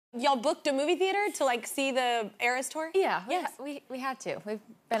Y'all booked a movie theater to like see the Eras tour? Yeah, yes. we had to. We've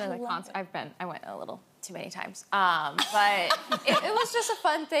been in the concert. I went a little too many times. But it was just a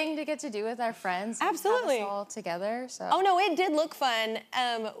fun thing to get to do with our friends. Absolutely. Have us all together. So. Oh no, it did look fun.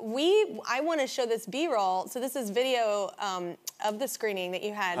 I want to show this B-roll. So this is video of the screening that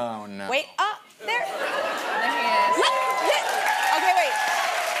you had. Oh no. Wait, there. There he is. Okay, wait.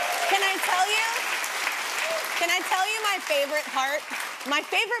 Can I tell you my favorite part? My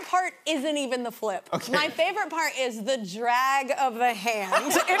favorite part isn't even the flip. Okay. My favorite part is the drag of the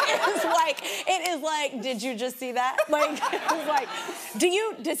hand. It is like, did you just see that? Like, it's like,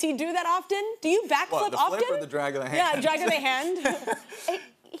 does he do that often? Do you backflip often? The flip or the drag of the hand? Yeah, drag of the hand. He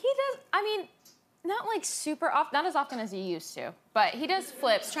does, I mean, not like super often, not as often as he used to, but he does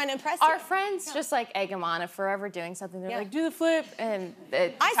flips. He's trying to impress Our you. friends just like egg him on if we're ever doing something. They're like, do the flip, and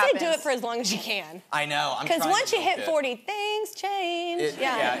it I happens. say do it for as long as you can. I know. Because once you hit 40, things change.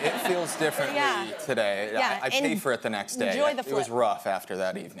 Yeah, it feels differently today. Yeah, I pay for it the next day. enjoy the flip. It was rough after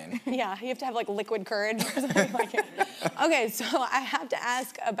that evening. Yeah, you have to have like liquid courage or something like it. Okay, so I have to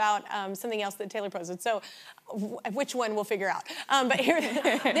ask about something else that Taylor posted. So, which one we'll figure out. But here,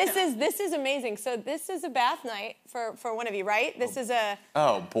 this is amazing. So this is a bath night for one of you, right? This is a.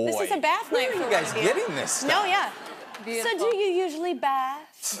 Oh boy. This is a bath night for one of you. Where are you guys getting this stuff? No, yeah. Beautiful. So do you usually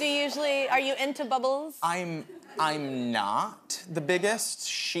bath? Are you into bubbles? I'm not the biggest.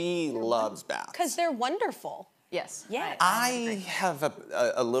 She loves baths. Because they're wonderful. Yes. Yeah. I have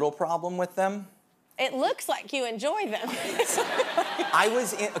a little problem with them. It looks like you enjoy them.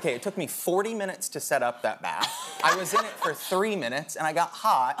 Okay, it took me 40 minutes to set up that bath. I was in it for 3 minutes, and I got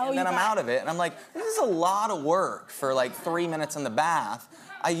hot, and then I'm out of it, and I'm like, this is a lot of work for like 3 minutes in the bath.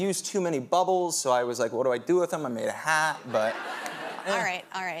 I used too many bubbles, so I was like, what do I do with them? I made a hat, but... All right.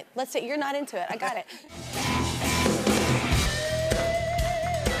 Let's say you're not into it. I got it.